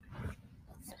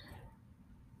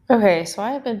Okay, so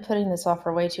I have been putting this off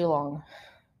for way too long,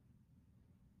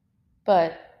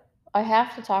 but I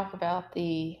have to talk about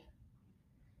the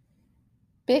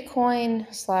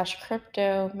Bitcoin slash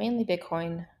crypto, mainly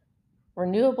Bitcoin,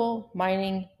 renewable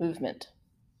mining movement.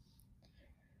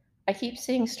 I keep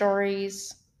seeing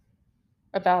stories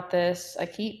about this. I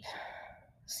keep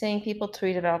seeing people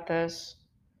tweet about this,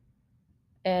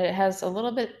 and it has a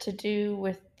little bit to do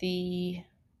with the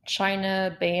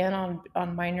China ban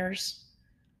on miners.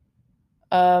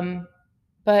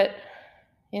 But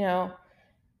you know,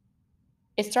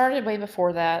 it started way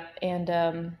before that, and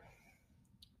the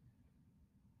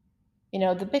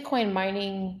Bitcoin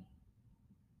mining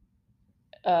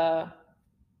uh,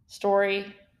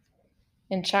 story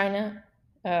in China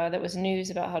that was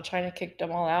news about how China kicked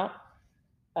them all out.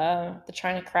 The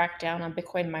China crackdown on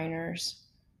Bitcoin miners.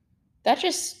 That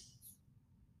just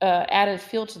added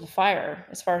fuel to the fire,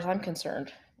 as far as I'm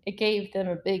concerned. It gave them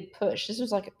a big push. This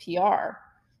was like a PR.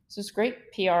 This was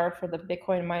great PR for the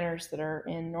Bitcoin miners that are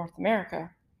in North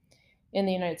America, in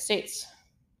the United States.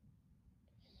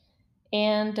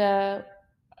 And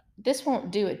this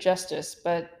won't do it justice,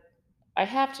 but I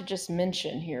have to just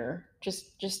mention here,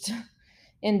 just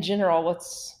in general,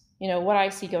 what I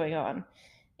see going on,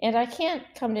 and I can't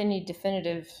come to any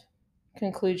definitive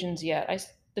conclusions yet.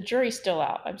 The jury's still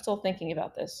out. I'm still thinking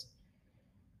about this,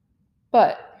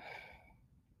 but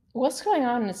what's going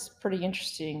on is pretty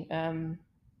interesting.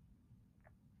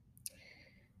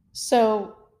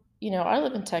 So I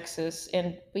live in Texas,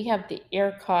 and we have the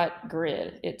ERCOT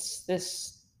grid. It's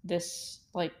this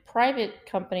like private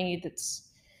company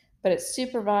but it's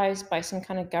supervised by some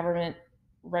kind of government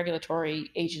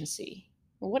regulatory agency.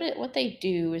 What they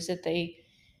do is that they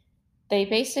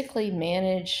basically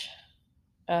manage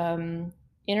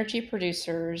energy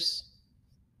producers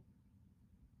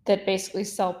that basically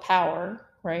sell power,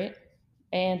 right?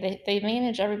 And they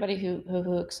manage everybody who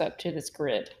hooks up to this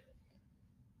grid.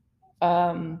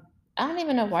 I don't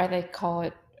even know why they call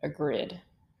it a grid.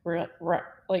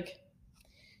 Like,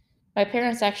 my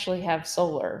parents actually have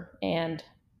solar, and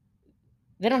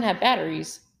they don't have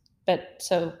batteries, but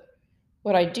so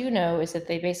what I do know is that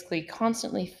they basically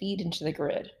constantly feed into the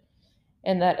grid,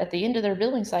 and that at the end of their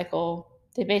billing cycle,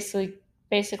 they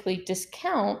basically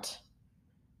discount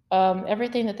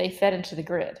everything that they fed into the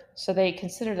grid. So they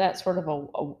consider that sort of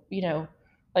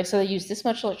like, so they use this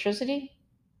much electricity,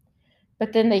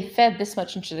 but then they fed this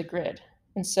much into the grid,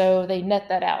 and so they net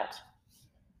that out.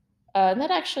 And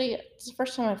that actually, it's the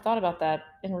first time I've thought about that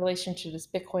in relation to this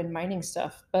Bitcoin mining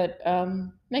stuff, but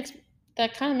makes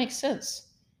that kind of makes sense.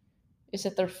 Is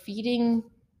that they're feeding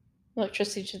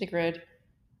electricity to the grid,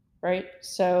 right?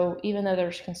 So even though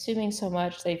they're consuming so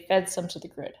much, they fed some to the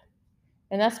grid.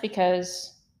 And that's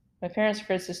because my parents'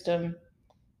 grid system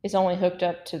is only hooked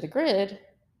up to the grid,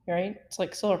 right? It's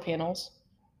like solar panels.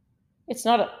 It's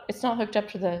not hooked up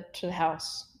to the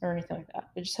house or anything like that.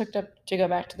 It's just hooked up to go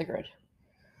back to the grid.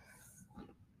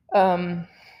 Um,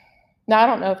 Now I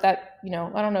don't know if I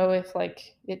don't know if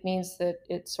like it means that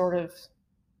it's sort of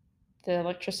the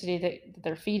electricity that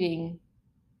they're feeding,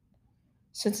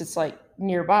 since it's like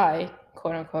nearby,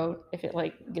 quote unquote, if it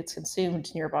like gets consumed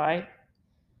nearby.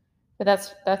 But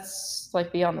that's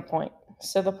like beyond the point.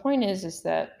 So the point is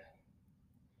that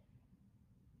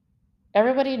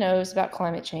everybody knows about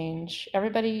climate change.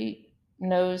 Everybody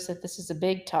knows that this is a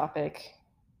big topic.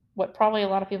 What probably a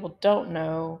lot of people don't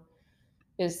know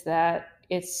is that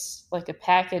it's like a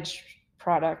packaged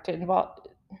product. It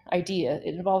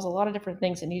involves a lot of different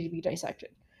things that need to be dissected.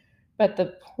 But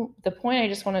the point I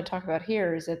just want to talk about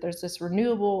here is that there's this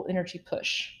renewable energy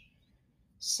push.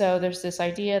 So there's this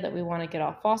idea that we want to get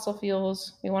off fossil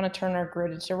fuels. We want to turn our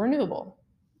grid into renewable.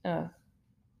 Uh,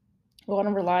 we want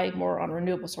to rely more on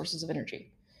renewable sources of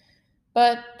energy.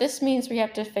 But this means we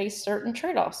have to face certain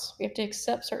trade-offs. We have to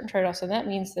accept certain trade-offs, and that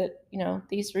means that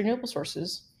these renewable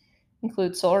sources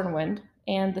include solar and wind,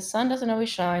 and the sun doesn't always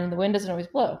shine, and the wind doesn't always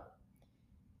blow,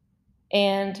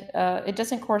 and it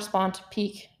doesn't correspond to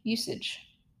peak usage.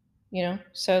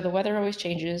 So the weather always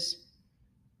changes,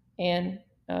 and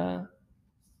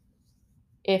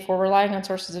if we're relying on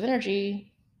sources of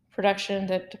energy production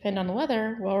that depend on the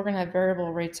weather, well, we're going to have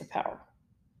variable rates of power.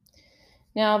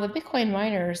 Now, the Bitcoin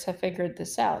miners have figured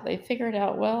this out. They figured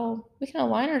out, well, we can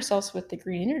align ourselves with the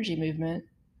green energy movement,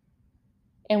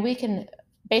 and we can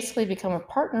basically become a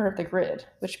partner of the grid,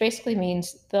 which basically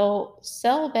means they'll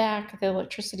sell back the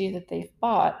electricity that they've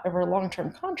bought over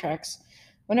long-term contracts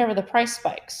whenever the price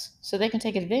spikes. So they can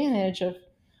take advantage of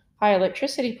high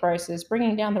electricity prices,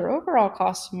 bringing down their overall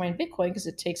cost to mine Bitcoin because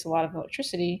it takes a lot of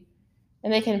electricity,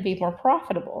 and they can be more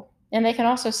profitable. And they can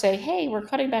also say, hey, we're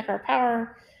cutting back our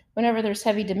power whenever there's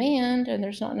heavy demand and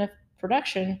there's not enough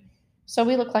production. So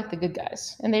we look like the good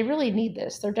guys. And they really need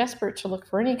this. They're desperate to look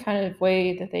for any kind of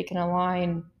way that they can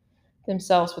align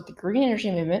themselves with the green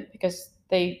energy movement because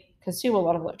they consume a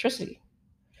lot of electricity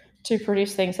to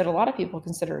produce things that a lot of people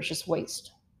consider as just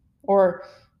waste, or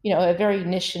a very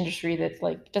niche industry that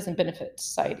like doesn't benefit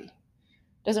society,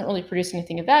 doesn't really produce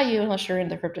anything of value unless you're in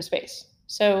the crypto space.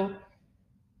 So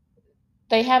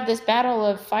they have this battle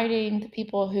of fighting the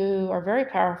people who are very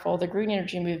powerful, the green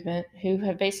energy movement, who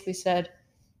have basically said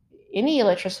any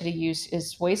electricity use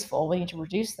is wasteful. We need to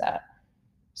reduce that.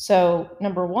 So,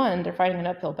 number one, they're fighting an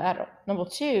uphill battle. Number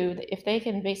two, if they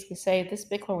can basically say this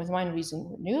Bitcoin was mined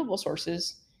using renewable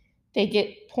sources, they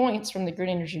get points from the green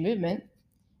energy movement,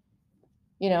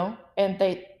 and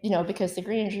because the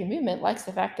green energy movement likes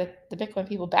the fact that the Bitcoin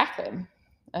people back them,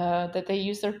 that they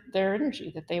use their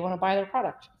energy, that they want to buy their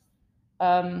product.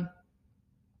 Um,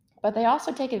 but they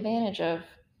also take advantage of,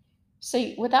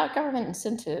 see, without government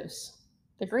incentives,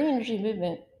 the green energy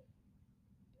movement,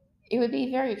 it would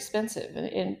be very expensive,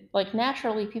 and like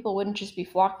naturally people wouldn't just be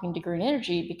flocking to green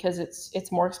energy because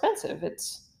it's more expensive.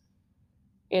 It's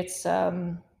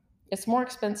more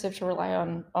expensive to rely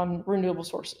on renewable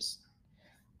sources.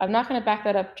 I'm not going to back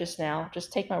that up just now,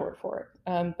 just take my word for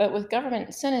it. But with government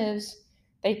incentives,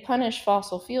 they punish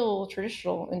fossil fuel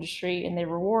traditional industry and they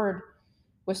reward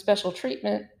with special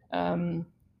treatment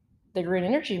the green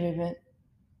energy movement.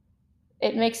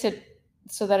 It makes it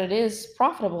so that it is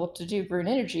profitable to do green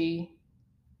energy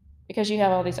because you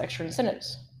have all these extra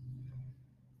incentives.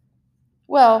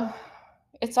 Well,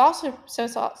 it's also so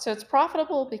it's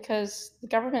profitable because the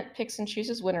government picks and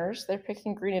chooses winners. They're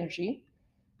picking green energy.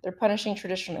 They're punishing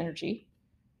traditional energy.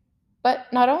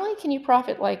 But not only can you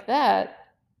profit like that,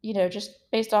 just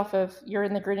based off of you're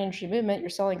in the green energy movement, you're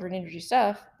selling green energy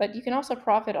stuff, but you can also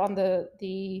profit on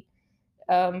the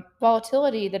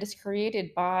volatility that is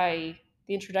created by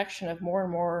the introduction of more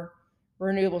and more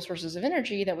renewable sources of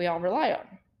energy that we all rely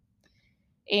on.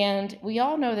 And we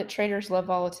all know that traders love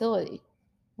volatility.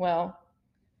 Well,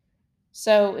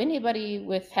 so anybody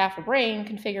with half a brain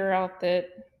can figure out that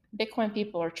Bitcoin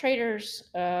people are traders.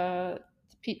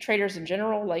 Traders in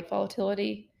general like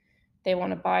volatility. They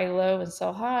want to buy low and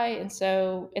sell high, and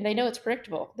they know it's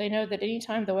predictable. They know that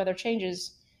anytime the weather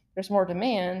changes, there's more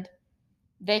demand.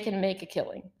 They can make a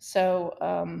killing. So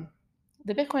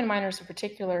the Bitcoin miners in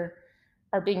particular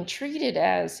are being treated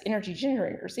as energy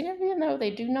generators, even though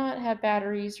they do not have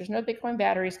batteries. There's no Bitcoin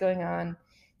batteries going on.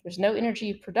 There's no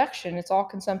energy production. It's all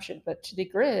consumption. But to the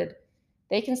grid,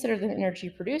 they consider them energy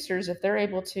producers if they're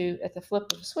able to, at the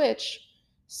flip of a switch,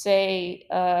 say,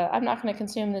 "I'm not going to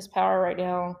consume this power right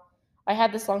now. I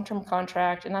had this long-term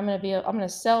contract, and I'm going to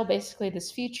sell basically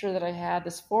this future that I had,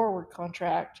 this forward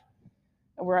contract."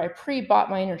 Where I pre-bought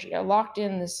my energy. I locked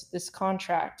in this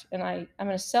contract, and I'm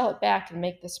going to sell it back and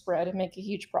make the spread and make a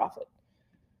huge profit.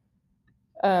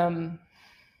 Um,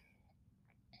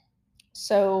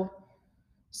 so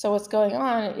so what's going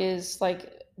on is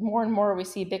like more and more we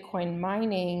see Bitcoin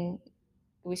mining.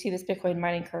 We see this Bitcoin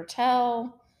mining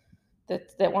cartel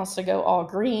that wants to go all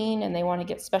green, and they want to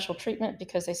get special treatment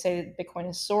because they say that Bitcoin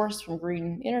is sourced from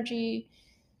green energy.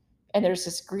 And there's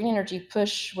this green energy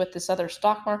push with this other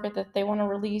stock market that they want to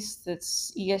release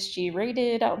that's ESG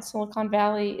rated out in Silicon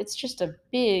Valley. It's just a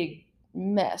big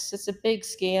mess. It's a big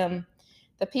scam.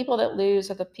 The people that lose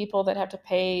are the people that have to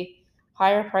pay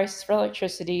higher prices for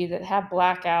electricity, that have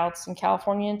blackouts in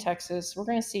California and Texas. We're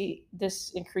going to see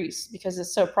this increase because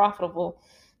it's so profitable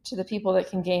to the people that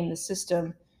can game the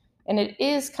system. And it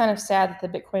is kind of sad that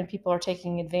the Bitcoin people are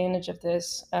taking advantage of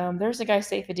this. There's a guy,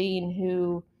 Saifedean,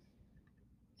 who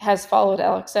has followed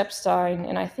Alex Epstein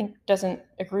and I think doesn't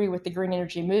agree with the green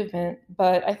energy movement,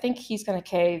 but I think he's going to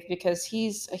cave because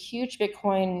he's a huge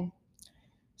Bitcoin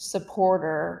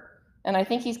supporter. And I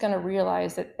think he's going to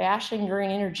realize that bashing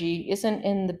green energy isn't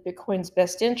in the Bitcoin's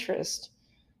best interest.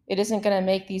 It isn't going to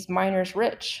make these miners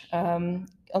rich.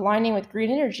 Aligning with green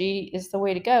energy is the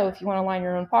way to go if you want to line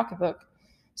your own pocketbook.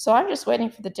 So I'm just waiting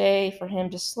for the day for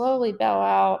him to slowly bow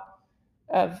out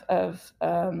of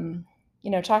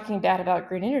talking bad about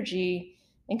green energy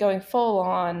and going full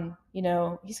on.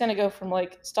 He's going to go from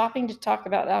like stopping to talk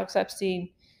about Alex Epstein,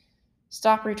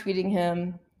 stop retweeting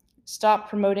him, stop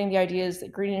promoting the ideas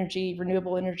that green energy,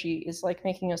 renewable energy is like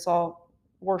making us all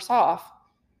worse off.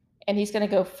 And he's going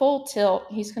to go full tilt.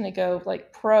 He's going to go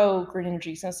like pro green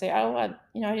energy. He's going to say, "Oh, I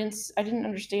didn't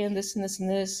understand this and this and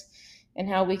this, and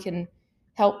how we can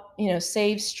help,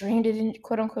 save stranded,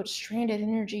 quote unquote, stranded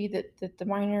energy that the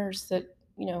miners that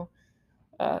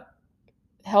uh,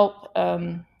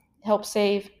 help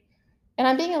save." And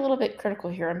I'm being a little bit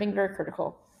critical here. I'm being very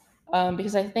critical.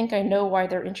 because I think I know why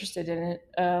they're interested in it.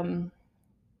 And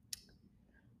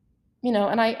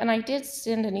I did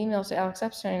send an email to Alex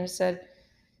Epstein and said,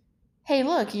 "Hey,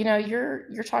 look,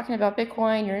 you're talking about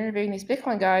Bitcoin, you're interviewing these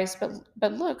Bitcoin guys,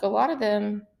 but look, a lot of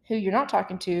them who you're not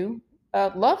talking to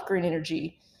love green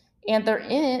energy, and they're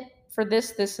in it for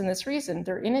this, and this reason.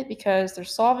 They're in it because they're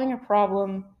solving a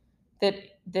problem that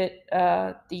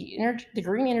the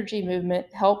green energy movement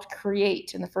helped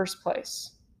create in the first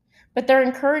place. But they're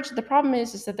encouraged. The problem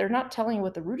is that they're not telling you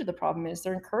what the root of the problem is.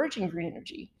 They're encouraging green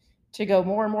energy to go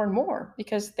more and more and more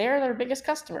because they're their biggest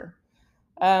customer.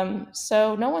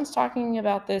 So no one's talking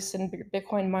about this in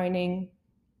Bitcoin mining,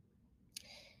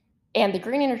 and the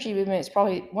green energy movement is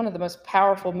probably one of the most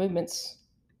powerful movements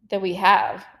that we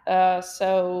have. I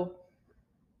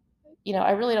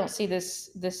really don't see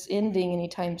this ending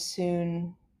anytime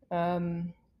soon.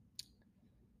 Um,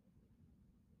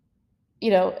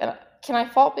 can I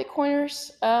fault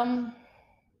Bitcoiners?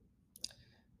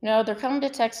 No, they're coming to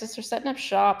Texas. They're setting up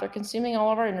shop. They're consuming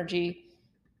all of our energy.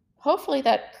 Hopefully,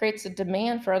 that creates a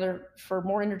demand for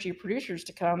more energy producers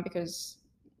to come because,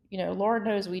 Lord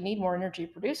knows we need more energy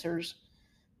producers.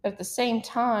 But at the same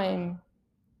time,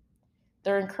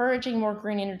 they're encouraging more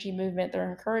green energy movement.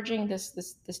 They're encouraging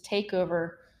this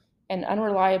takeover and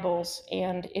unreliables,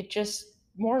 and it just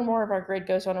more and more of our grid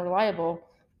goes unreliable.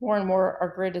 More and more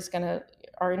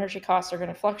our energy costs are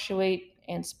gonna fluctuate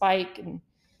and spike, and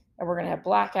we're gonna have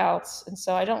blackouts. And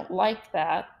so I don't like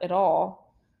that at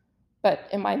all. But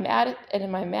am I mad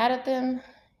at them?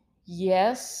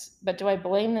 Yes. But do I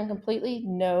blame them completely?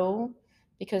 No,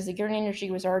 because the green energy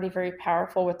was already very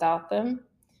powerful without them.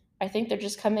 I think they're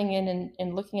just coming in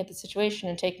and looking at the situation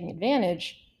and taking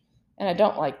advantage. And I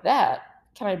don't like that.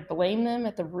 Can I blame them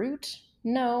at the root?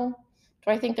 No.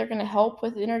 Do I think they're going to help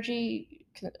with energy,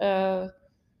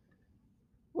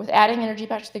 with adding energy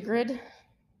back to the grid?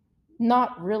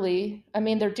 Not really. I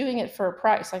mean, they're doing it for a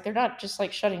price. Like, they're not just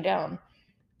like shutting down,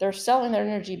 they're selling their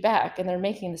energy back and they're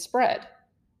making the spread.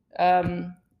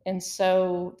 And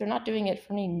so they're not doing it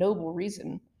for any noble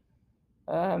reason.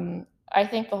 I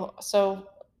think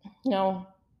you know,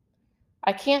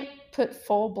 I can't put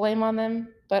full blame on them,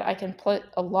 but I can put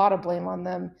a lot of blame on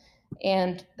them,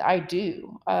 and I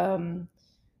do.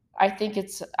 I think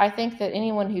that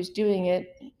anyone who's doing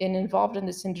it and involved in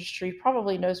this industry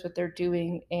probably knows what they're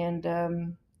doing, and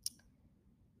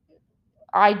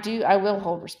I will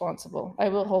hold responsible. I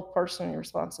will hold personally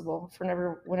responsible for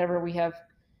whenever we have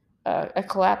a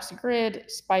collapsed grid,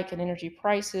 spike in energy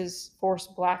prices,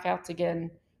 forced blackouts again.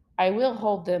 I will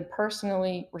hold them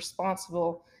personally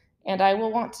responsible, and I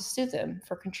will want to sue them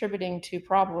for contributing to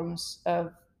problems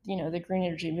of the green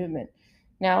energy movement.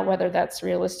 Now, whether that's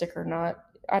realistic or not,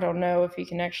 I don't know if you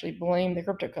can actually blame the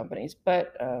crypto companies,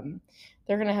 but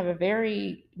they're going to have a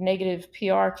very negative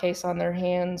PR case on their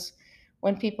hands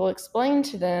when people explain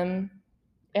to them,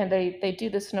 and they do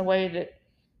this in a way that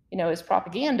is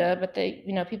propaganda, but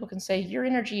people can say your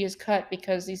energy is cut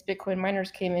because these Bitcoin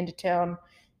miners came into town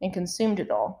and consumed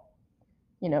it all.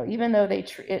 Even though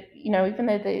even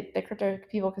though the crypto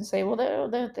people can say,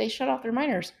 well, they shut off their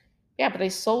miners. Yeah, but they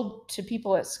sold to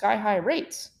people at sky high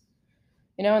rates,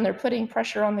 and they're putting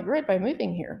pressure on the grid by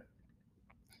moving here.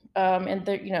 And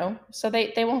so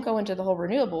they won't go into the whole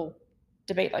renewable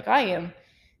debate like I am,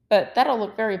 but that'll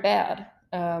look very bad.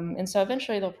 And so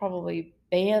eventually they'll probably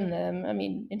ban them. I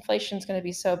mean, inflation's going to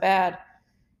be so bad,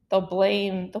 they'll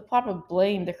probably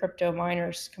blame the crypto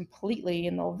miners completely,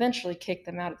 and they'll eventually kick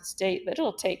them out of the state. But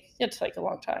it'll take a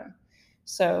long time.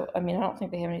 So I mean, I don't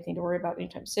think they have anything to worry about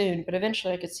anytime soon. But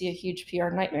eventually, I could see a huge PR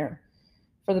nightmare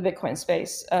for the Bitcoin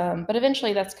space. But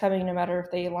eventually, that's coming, no matter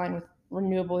if they align with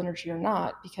renewable energy or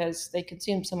not, because they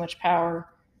consume so much power.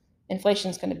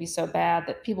 Inflation is going to be so bad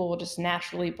that people will just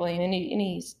naturally blame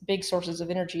any big sources of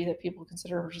energy that people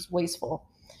consider just wasteful.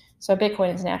 So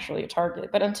Bitcoin is naturally a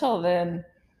target. But until then,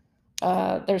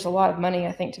 there's a lot of money,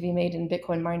 I think, to be made in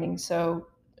Bitcoin mining. So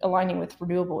aligning with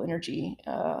renewable energy.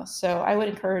 So I would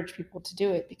encourage people to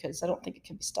do it because I don't think it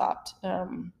can be stopped. I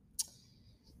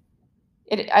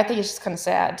think it's just kind of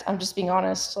sad. I'm just being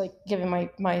honest, like giving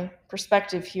my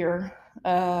perspective here.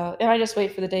 And I just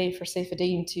wait for the day for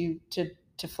Saifedean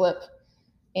to flip.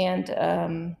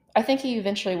 And I think he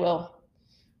eventually will.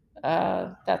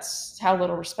 That's how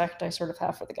little respect I sort of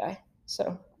have for the guy.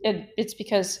 So it's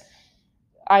because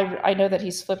I know that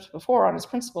he's flipped before on his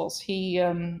principles. He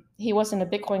wasn't a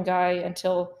Bitcoin guy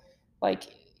until like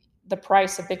the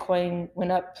price of Bitcoin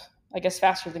went up, I guess,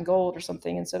 faster than gold or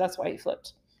something, and so that's why he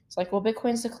flipped. It's like, well,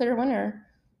 Bitcoin's the clear winner.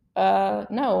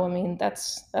 No, I mean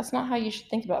that's not how you should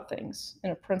think about things in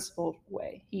a principled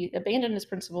way. He abandoned his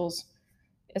principles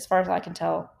as far as I can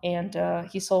tell, and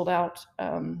he sold out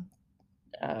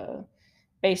uh,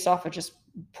 based off of just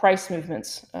price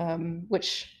movements,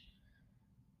 which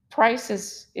price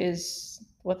is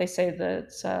what they say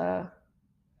that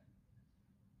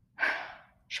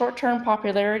short term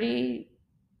popularity,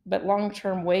 but long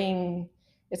term weighing.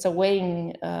 It's a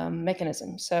weighing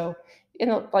mechanism. So,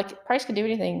 like price can do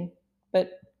anything,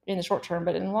 but in the short term,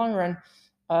 but in the long run,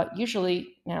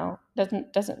 usually now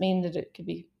doesn't mean that it could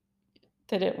be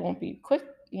that it won't be quick.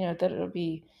 That it'll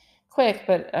be quick,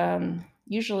 but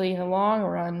usually in the long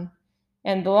run,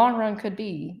 and the long run could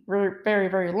be very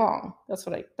very long. That's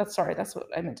what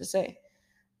I meant to say.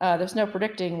 There's no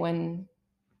predicting when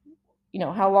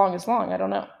how long is long. I don't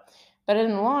know, but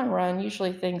in the long run,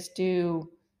 usually things do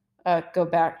go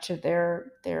back to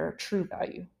their true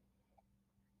value.